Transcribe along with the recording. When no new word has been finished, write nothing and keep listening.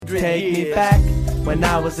Take years. Me back when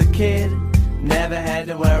I was a kid. Never had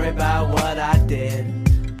to worry about what I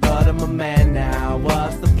did. But I'm a man now,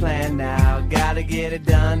 what's the plan now? Gotta get it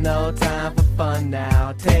done, no time for fun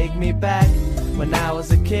now. Take me back when I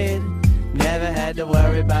was a kid. Never had to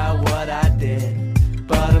worry about what I did.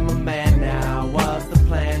 But I'm a man now, what's the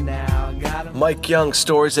plan now? Mike Young,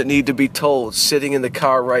 stories that need to be told. Sitting in the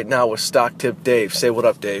car right now with Stock Tip Dave. Say what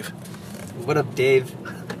up, Dave. What up, Dave?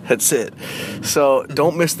 That's it. So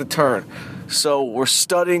don't miss the turn. So we're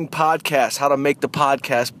studying podcasts, how to make the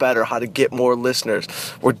podcast better, how to get more listeners.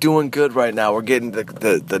 We're doing good right now. We're getting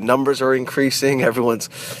the numbers are increasing. Everyone's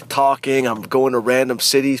talking. I'm going to random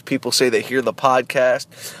cities. People say they hear the podcast.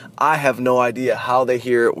 I have no idea how they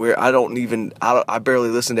hear it. I barely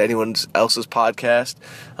listen to anyone else's podcast.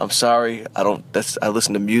 I'm sorry. I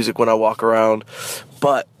listen to music when I walk around.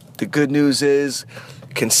 But the good news is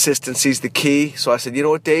consistency's the key. So I said, you know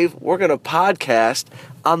what, Dave? We're going to podcast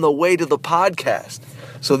on the way to the podcast.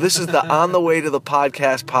 So this is the On the Way to the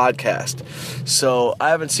podcast. So I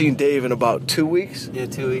haven't seen Dave in about 2 weeks. Yeah,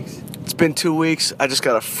 2 weeks. It's been 2 weeks. I just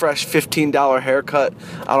got a fresh $15 haircut.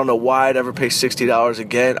 I don't know why I'd ever pay $60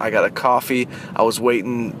 again. I got a coffee. I was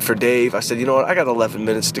waiting for Dave. I said, you know what? I got 11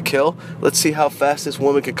 minutes to kill. Let's see how fast this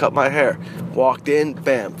woman can cut my hair. Walked in,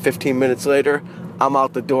 bam, 15 minutes later, I'm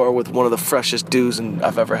out the door with one of the freshest dudes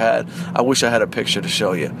I've ever had. I wish I had a picture to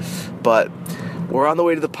show you. But we're on the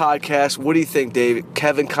way to the podcast. What do you think, Dave?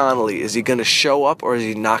 Kevin Connolly, is he going to show up or is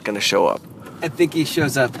he not going to show up? I think he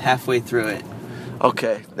shows up halfway through it.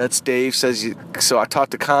 Okay, that's Dave says. So I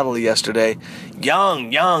talked to Connolly yesterday.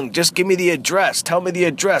 Young, just give me the address. Tell me the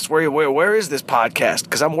address. Where is this podcast?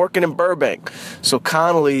 Because I'm working in Burbank. So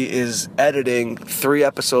Connolly is editing 3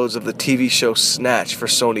 episodes of the TV show Snatch for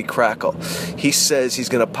Sony Crackle. He says he's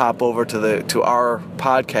going to pop over to our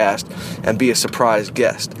podcast and be a surprise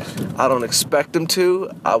guest. I don't expect him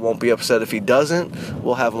to. I won't be upset if he doesn't.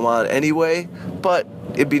 We'll have him on anyway. But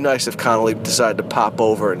it'd be nice if Connolly decided to pop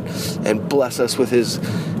over and bless us with his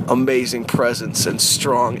amazing presence and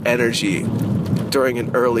strong energy during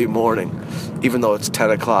an early morning, even though it's 10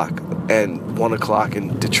 o'clock and 1 o'clock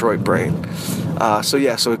in Detroit brain.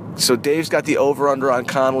 So Dave's got the over-under on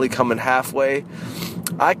Connolly coming halfway.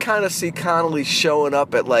 I kind of see Connolly showing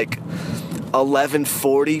up at like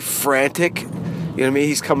 11:40, frantic. You know what I mean?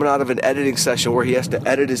 He's coming out of an editing session where he has to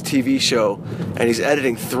edit his TV show, and he's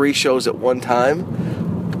editing 3 shows at one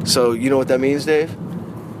time. So you know what that means, Dave?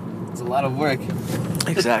 It's a lot of work.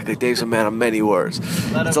 Exactly. Dave's a man of many words.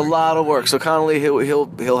 It's a lot of work. So Connolly,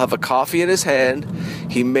 he'll have a coffee in his hand.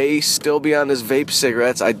 He may still be on his vape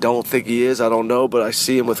cigarettes. I don't think he is. I don't know. But I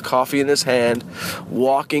see him with coffee in his hand,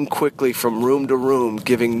 walking quickly from room to room,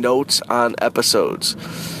 giving notes on episodes.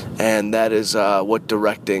 And that is what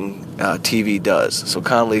directing TV does. So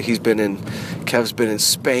Connolly, Kev's been in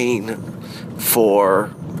Spain for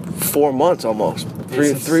 4 months almost.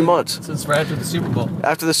 Three months. Since right after the Super Bowl.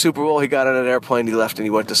 After the Super Bowl, he got on an airplane, he left, and he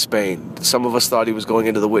went to Spain. Some of us thought he was going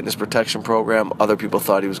into the witness protection program. Other people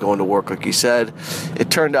thought he was going to work, like he said. It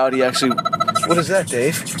turned out he actually... What is that,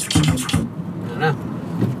 Dave? I don't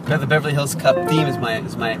know. The Beverly Hills Cup theme is my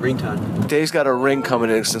ringtone. Dave's got a ring coming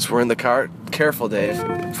in since we're in the car. Careful, Dave.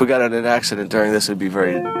 If we got in an accident during this, it'd be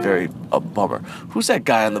very, very a bummer. Who's that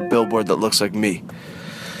guy on the billboard that looks like me?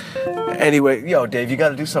 Anyway, Dave, you got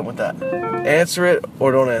to do something with that. Answer it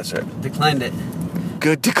or don't answer it. Declined it.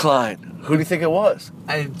 Good decline. Who do you think it was?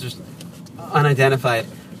 I just unidentified.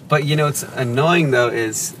 But what's annoying though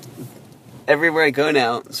is everywhere I go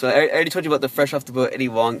now. So I already told you about the Fresh Off the Boat Eddie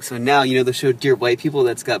Wong. So now the show Dear White People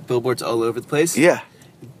that's got billboards all over the place. Yeah.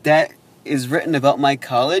 That is written about my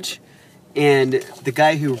college. And the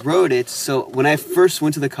guy who wrote it, so when I first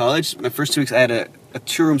went to the college, my first 2 weeks I had a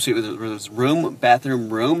 2-room suite. It was room, bathroom,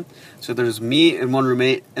 room. So there's me and one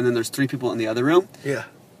roommate, and then there's 3 people in the other room. Yeah.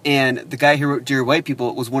 And the guy who wrote Dear White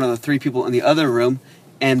People was one of the 3 people in the other room,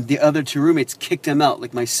 and the other 2 roommates kicked him out,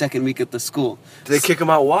 like my second week at the school. Did they kick him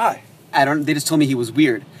out? Why? They just told me he was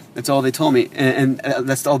weird. That's all they told me, and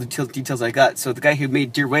that's all the details I got. So the guy who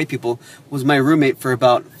made Dear White People was my roommate for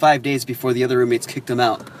about 5 days before the other roommates kicked him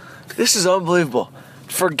out. This is unbelievable.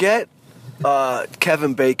 Forget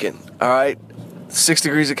Kevin Bacon, all right? 6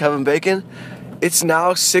 degrees of Kevin Bacon. It's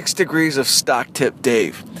now 6 degrees of Stock Tip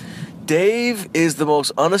Dave. Dave is the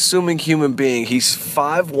most unassuming human being. He's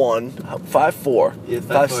 5'1", 5'4", yeah,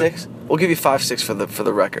 5'6". We'll give you 5'6" for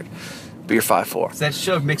the record. But you're 5'4". So that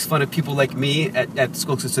show makes fun of people like me at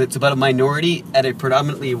school. So it's about a minority at a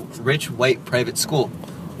predominantly rich white private school,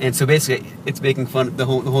 and so basically it's making fun. The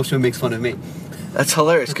whole show makes fun of me. That's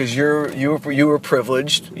hilarious because you were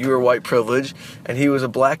privileged, you were white privileged, and he was a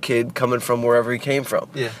black kid coming from wherever he came from.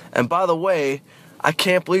 Yeah. And by the way, I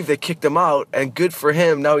can't believe they kicked him out, and good for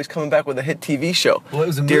him. Now he's coming back with a hit TV show. Well, it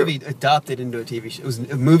was a movie adopted into a TV show. It was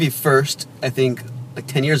a movie first, I think, like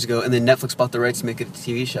 10 years ago, and then Netflix bought the rights to make it a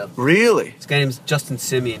TV show. Really? This guy named Justin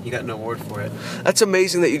Simeon. He got an award for it. That's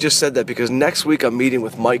amazing that you just said that, because next week I'm meeting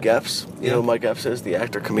with Mike Epps. You Yeah. know who Mike Epps is, the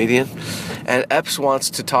actor-comedian. And Epps wants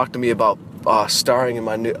to talk to me about starring in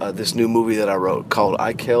my this new movie that I wrote called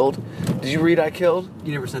I Killed. Did you read I Killed?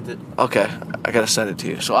 You never sent it. Okay, I gotta send it to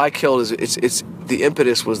you. So I Killed is it's the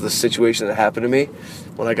impetus was the situation that happened to me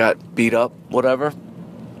when I got beat up, whatever.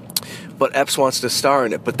 But Epps wants to star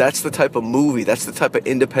in it. But that's the type of movie, that's the type of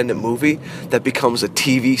independent movie that becomes a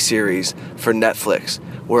TV series for Netflix,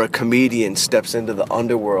 where a comedian steps into the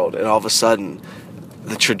underworld and all of a sudden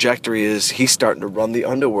the trajectory is he's starting to run the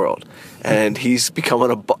underworld and he's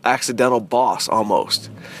becoming an accidental boss almost.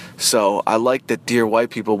 So I like that Dear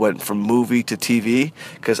White People went from movie to TV,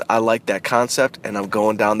 because I like that concept and I'm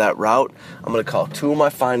going down that route. I'm going to call 2 of my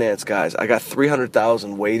finance guys. I got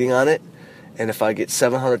 $300,000 waiting on it. And if I get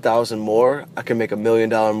 $700,000 more, I can make $1 million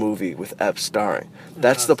movie with Epps starring.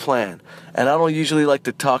 That's the plan. And I don't usually like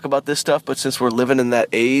to talk about this stuff, but since we're living in that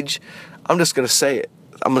age, I'm just going to say it.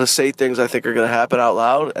 I'm going to say things I think are going to happen out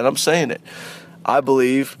loud, and I'm saying it. I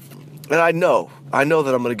believe, and I know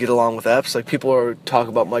that I'm going to get along with Epps. Like, people are talking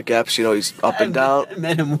about Mike Epps, you know, he's up and down. I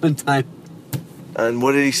met him one time. And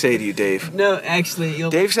what did he say to you, Dave? No, actually,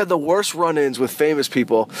 Dave's had the worst run-ins with famous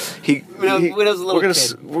people. When I was a little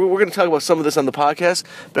kid. We're going to talk about some of this on the podcast,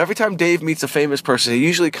 but every time Dave meets a famous person, he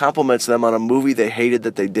usually compliments them on a movie they hated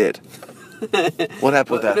that they did. What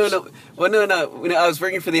happened with that? No. When I was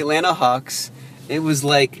working for the Atlanta Hawks, it was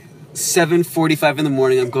like 7:45 in the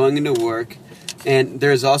morning. I'm going into work, and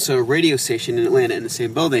there's also a radio station in Atlanta in the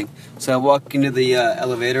same building. So I walk into the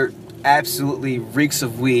elevator. Absolutely reeks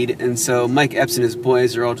of weed, and so Mike Epps and his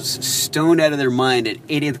boys are all just stoned out of their mind at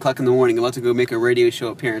 8 o'clock in the morning, about to go make a radio show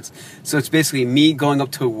appearance. So it's basically me going up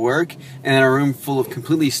to work and a room full of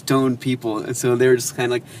completely stoned people, and so they were just kind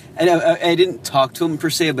of like, I didn't talk to him per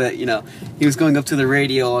se, but you know, he was going up to the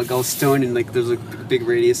radio like all stoned, and like there was a big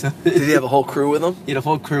radio. So Did he have a whole crew with him? He had a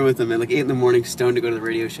whole crew with him at like 8 in the morning, stoned to go to the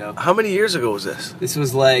radio show. How many years ago was this? This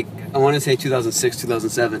was like, I want to say 2006,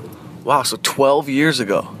 2007. Wow, so 12 years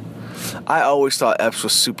ago. I always thought Epps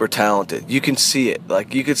was super talented. You can see it.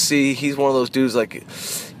 Like, you could see he's one of those dudes, like,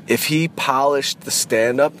 if he polished the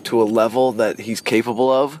stand-up to a level that he's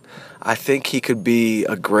capable of, I think he could be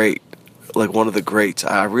a great, like one of the greats.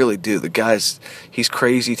 I really do. The guy's, he's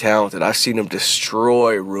crazy talented. I've seen him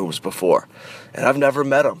destroy rooms before. And I've never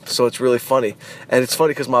met him, so it's really funny. And it's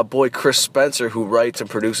funny because my boy Chris Spencer, who writes and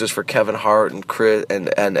produces for Kevin Hart and Chris and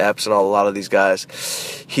Epps and a lot of these guys,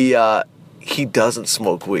 he doesn't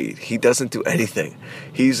smoke weed. He doesn't do anything.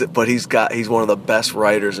 He's one of the best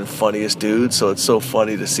writers and funniest dudes. So it's so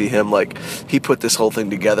funny to see him, like, he put this whole thing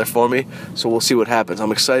together for me. So we'll see what happens.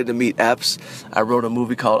 I'm excited to meet Epps. I wrote a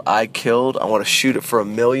movie called I Killed. I want to shoot it for $1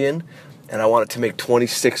 million, and I want it to make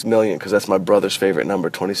 $26 million because that's my brother's favorite number,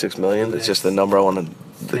 $26 million. Nice. It's just the number I want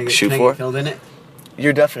to shoot can I for. get killed in it?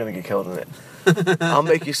 You're definitely gonna get killed in it. I'll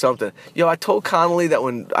make you something. Yo, I told Connolly that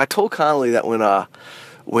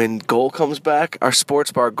when Goal comes back, our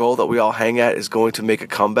sports bar Goal that we all hang at is going to make a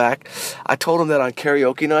comeback. I told him that on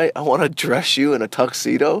karaoke night, I want to dress you in a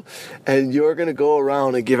tuxedo, and you're going to go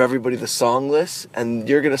around and give everybody the song list, and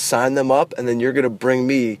you're going to sign them up, and then you're going to bring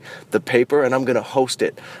me the paper, and I'm going to host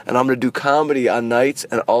it. And I'm going to do comedy on nights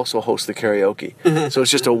and also host the karaoke. So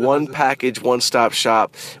it's just a one-package, one-stop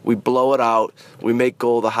shop. We blow it out. We make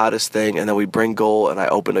Goal the hottest thing, and then we bring Goal, and I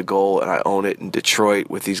open a Goal, and I own it in Detroit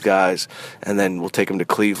with these guys, and then we'll take them to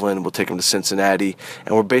Cleveland, we'll take them to Cincinnati,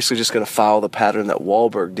 and we're basically just going to follow the pattern that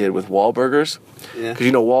Wahlberg did with Wahlburgers. Yeah. Because,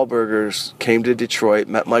 you know, Wahlburgers came to Detroit,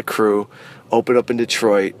 met my crew, opened up in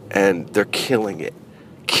Detroit, and they're killing it.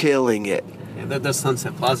 Killing it. Yeah, that's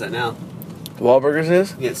Sunset Plaza now. Wahlburgers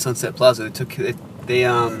is? Yeah, Sunset Plaza. They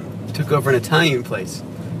took over an Italian place.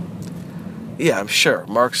 Yeah, I'm sure.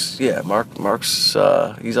 Mark's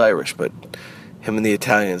he's Irish, but him and the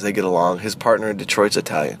Italians, they get along. His partner in Detroit's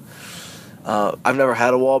Italian. I've never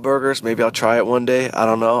had a Wahlburgers. Maybe I'll try it one day. I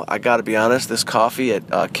don't know. I got to be honest, this coffee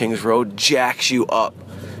at Kings Road jacks you up.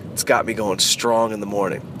 It's got me going strong in the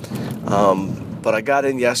morning. But I got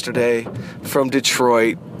in yesterday from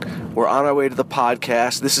Detroit. We're on our way to the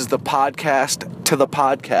podcast. This is the podcast to the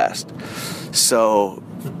podcast. So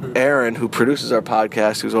Aaron, who produces our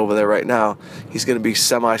podcast, who's over there right now, he's going to be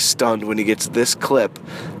semi-stunned when he gets this clip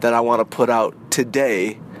that I want to put out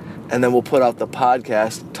today, and then we'll put out the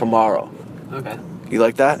podcast tomorrow. Okay. You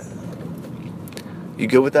like that? You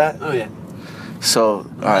good with that? Oh, yeah. So, all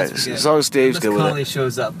right, as long as Dave's good with it. Connolly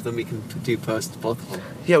shows up, then we can do post both of them.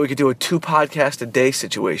 Yeah, we could do a 2 podcast a day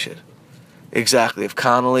situation. Exactly. If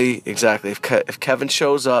Kevin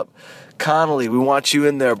shows up, Connolly, we want you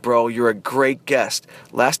in there, bro. You're a great guest.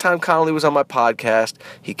 Last time Connolly was on my podcast,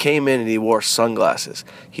 he came in and he wore sunglasses.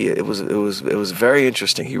 It was very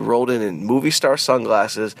interesting. He rolled in movie star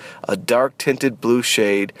sunglasses, a dark tinted blue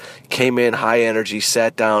shade, came in high energy,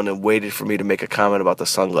 sat down and waited for me to make a comment about the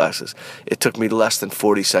sunglasses. It took me less than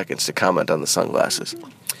 40 seconds to comment on the sunglasses.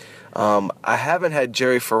 I haven't had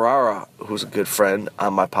Jerry Ferrara, who's a good friend,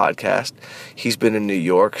 on my podcast. He's been in New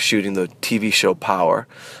York shooting the TV show Power.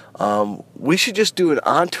 We should just do an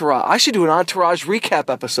Entourage. I should do an Entourage recap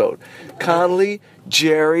episode. Connolly,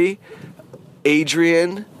 Jerry,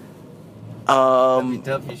 Adrian,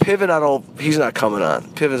 Piven. He's not coming on.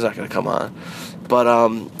 Piven's not going to come on. But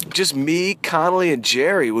just me, Connolly, and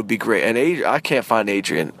Jerry would be great. And I can't find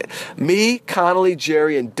Adrian. Me, Connolly,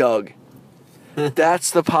 Jerry, and Doug.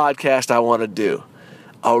 That's the podcast I want to do.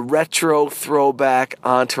 A retro throwback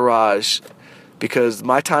Entourage, because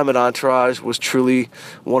my time at Entourage was truly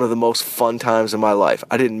one of the most fun times in my life.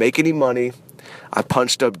 I didn't make any money. I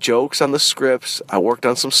punched up jokes on the scripts. I worked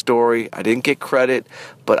on some story. I didn't get credit,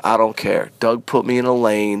 but I don't care. Doug put me in a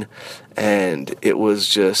lane, and it was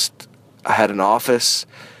just, I had an office,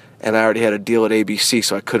 and I already had a deal at ABC,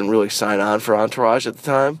 so I couldn't really sign on for Entourage at the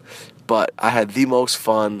time, but I had the most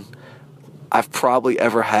fun I've probably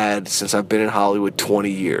ever had since I've been in Hollywood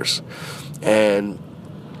 20 years. And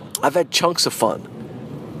I've had chunks of fun.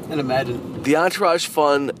 And imagine. The Entourage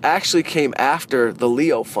fun actually came after the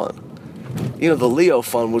Leo fun. You know, the Leo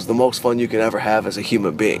fun was the most fun you can ever have as a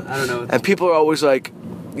human being. I don't know. And people are always like,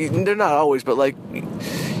 they're not always, but like,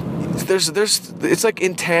 there's certain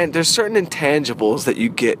intangibles that you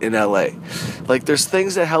get in LA. Like, there's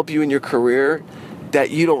things that help you in your career that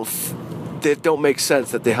that don't make sense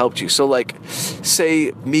that they helped you. So, like,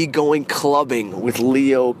 say me going clubbing with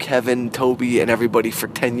Leo, Kevin, Toby, and everybody for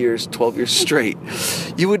 10 years, 12 years straight.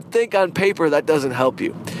 You would think on paper that doesn't help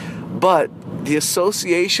you. But the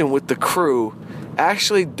association with the crew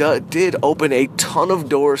actually did open a ton of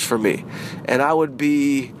doors for me. And I would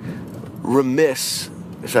be remiss,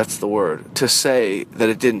 if that's the word, to say that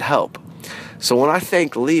it didn't help. So when I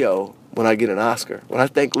thank Leo, when I get an Oscar, when I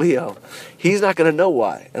thank Leo, he's not going to know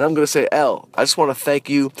why. And I'm going to say, L, I just want to thank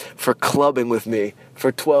you for clubbing with me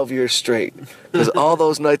for 12 years straight. Because all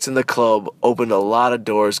those nights in the club opened a lot of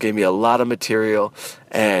doors, gave me a lot of material,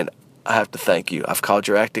 and I have to thank you. I've called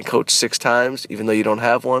your acting coach 6 times, even though you don't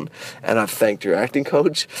have one, and I've thanked your acting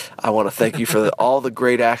coach. I want to thank you for all the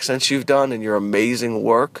great accents you've done and your amazing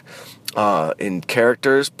work in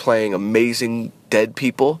characters, playing amazing dead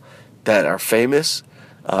people that are famous.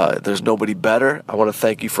 There's nobody better. I want to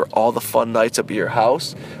thank you for all the fun nights up at your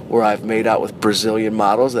house where I've made out with Brazilian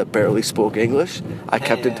models that barely spoke English. I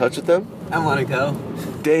kept in touch with them. I want to go.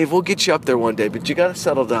 Dave, we'll get you up there one day, but you got to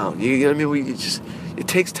settle down. You know what I mean? It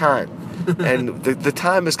takes time. And the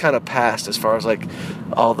time has kind of passed as far as like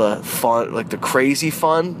all the fun, like the crazy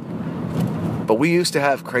fun. But we used to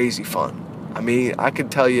have crazy fun. I mean, I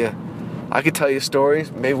could tell you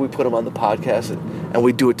stories. Maybe we put them on the podcast and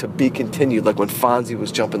we do it to be continued, like when Fonzie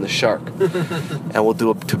was jumping the shark. And we'll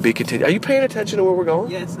do it to be continued. Are you paying attention to where we're going?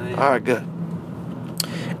 Yes, I am. All right, good.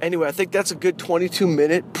 Anyway, I think that's a good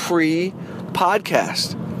 22-minute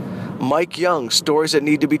pre-podcast. Mike Young, Stories That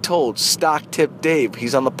Need to Be Told. Stock Tip Dave.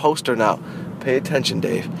 He's on the poster now. Pay attention,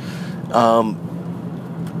 Dave.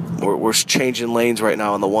 We're changing lanes right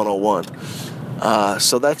now on the 101.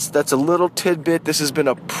 So that's a little tidbit. This has been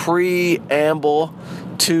a preamble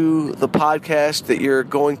to the podcast that you're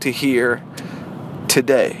going to hear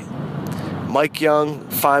today. Mike Young,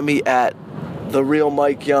 find me at The Real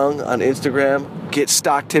Mike Young on Instagram. Get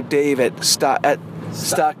Stock Tip Dave at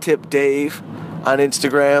Stock Tip Dave on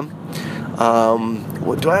Instagram.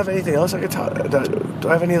 Do I have anything else I could talk? Do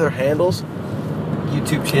I have any other handles?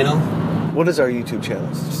 YouTube channel. What is our YouTube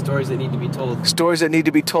channel? Stories That Need to Be Told. Stories That Need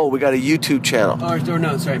to Be Told. We got a YouTube channel.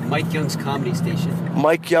 Mike Young's Comedy Station.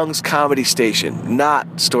 Mike Young's Comedy Station, not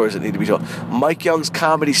Stories That Need to Be Told. Mike Young's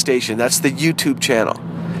Comedy Station. That's the YouTube channel.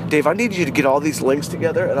 Dave, I need you to get all these links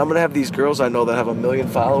together, and I'm going to have these girls I know that have 1 million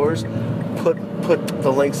followers put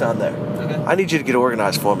the links on there. Okay. I need you to get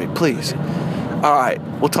organized for me, please. Okay. All right.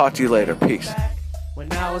 We'll talk to you later. Peace.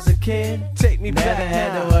 When I was a kid, Take me never back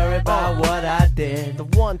had now. to worry about what I did. The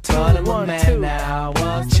 1, 2, But I'm a 1, man 2. now,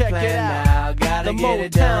 what's the Check plan it out. now? Gotta The get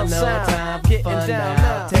it done, Motown no sound. time for Getting fun down now.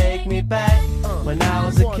 now. Take me back, when I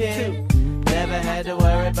was a 1, kid, 2. never had to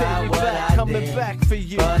worry Take about me what back, I coming did. back for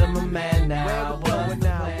you. But I'm a man now, Where we what's going the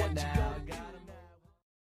now? plan What you now?